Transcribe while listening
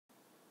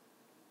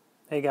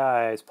Hey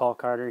guys, Paul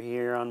Carter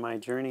here on my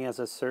journey as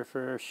a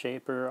surfer,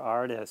 shaper,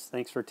 artist.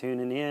 Thanks for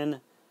tuning in.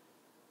 I'm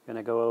going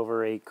to go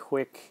over a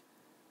quick,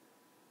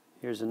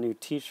 here's a new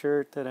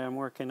t-shirt that I'm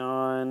working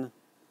on.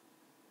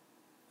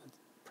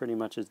 Pretty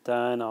much is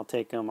done. I'll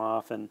take them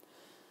off and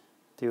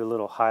do a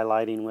little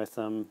highlighting with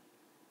them,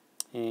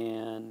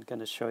 and going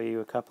to show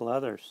you a couple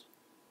others.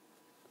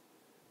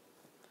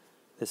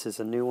 This is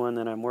a new one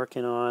that I'm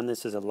working on.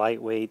 This is a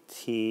lightweight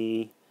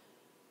tee.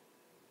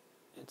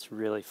 It's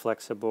really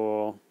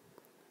flexible.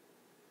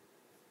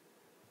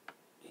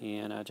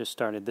 And I just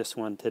started this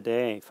one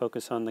today.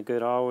 Focus on the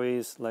good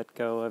always, let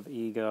go of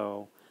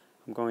ego.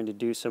 I'm going to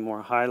do some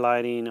more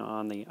highlighting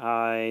on the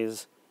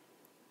eyes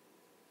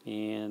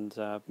and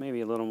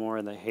maybe a little more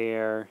of the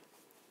hair.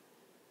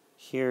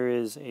 Here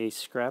is a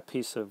scrap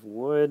piece of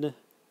wood.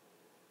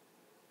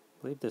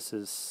 I believe this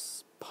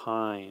is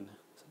pine.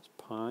 Is this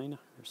pine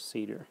or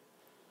cedar?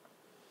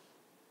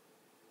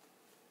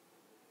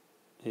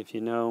 If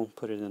you know,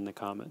 put it in the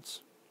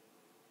comments.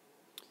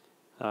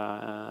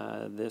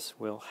 This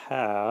will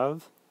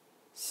have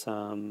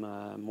some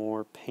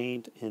more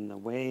paint in the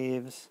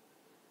waves,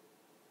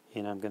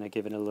 and I'm going to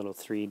give it a little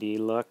 3D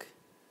look.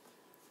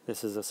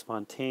 This is a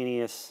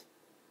spontaneous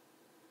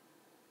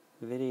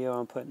video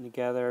I'm putting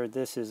together.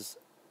 This is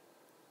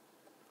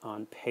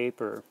on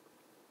paper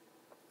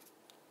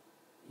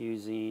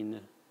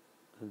using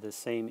the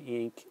same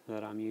ink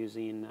that I'm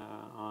using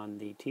on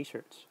the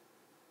t-shirts.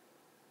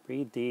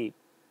 Breathe deep.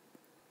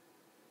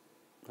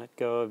 Let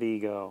go of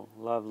ego.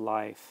 Love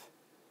life.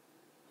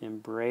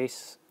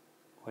 Embrace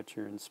what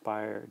you're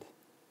inspired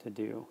to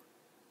do.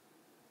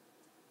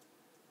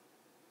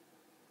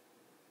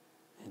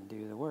 And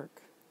do the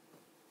work.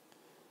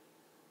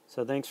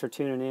 So thanks for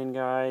tuning in,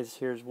 guys.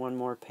 Here's one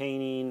more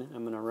painting.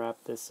 I'm going to wrap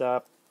this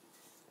up.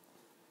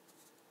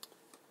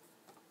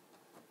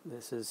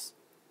 This is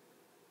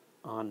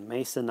on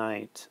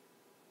Masonite.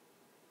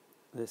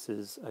 This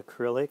is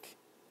acrylic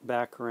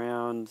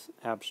background,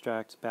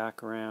 abstract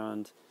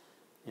background.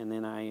 And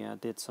then I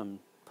did some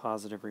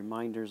positive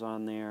reminders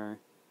on there.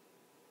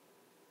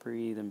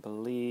 Breathe and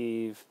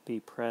believe.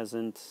 Be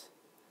present.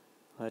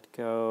 Let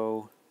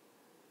go.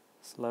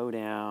 Slow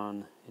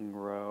down and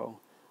grow.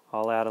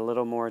 I'll add a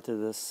little more to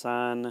the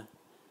sun.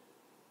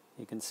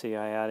 You can see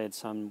I added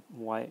some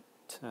white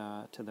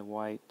to the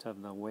white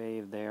of the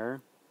wave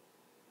there.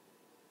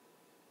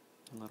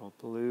 A little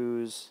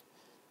blues.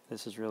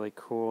 This is really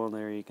cool.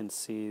 There you can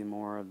see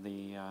more of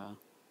the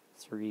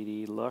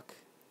 3D look.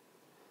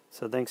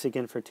 So thanks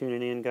again for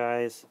tuning in,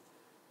 guys.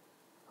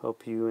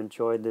 Hope you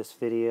enjoyed this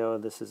video.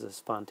 This is a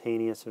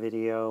spontaneous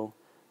video.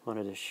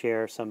 Wanted to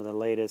share some of the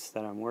latest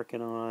that I'm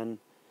working on.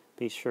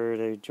 Be sure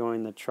to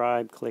join the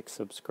tribe, click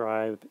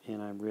subscribe,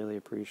 and I really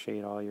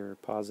appreciate all your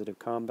positive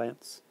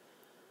comments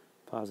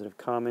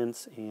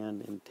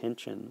and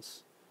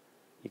intentions.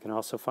 You can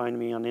also find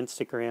me on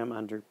Instagram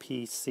under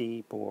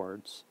PC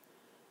Boards.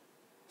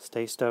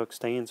 Stay stoked,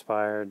 stay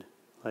inspired,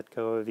 let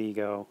go of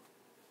ego,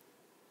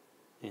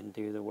 and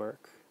do the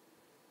work.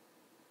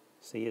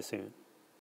 See you soon.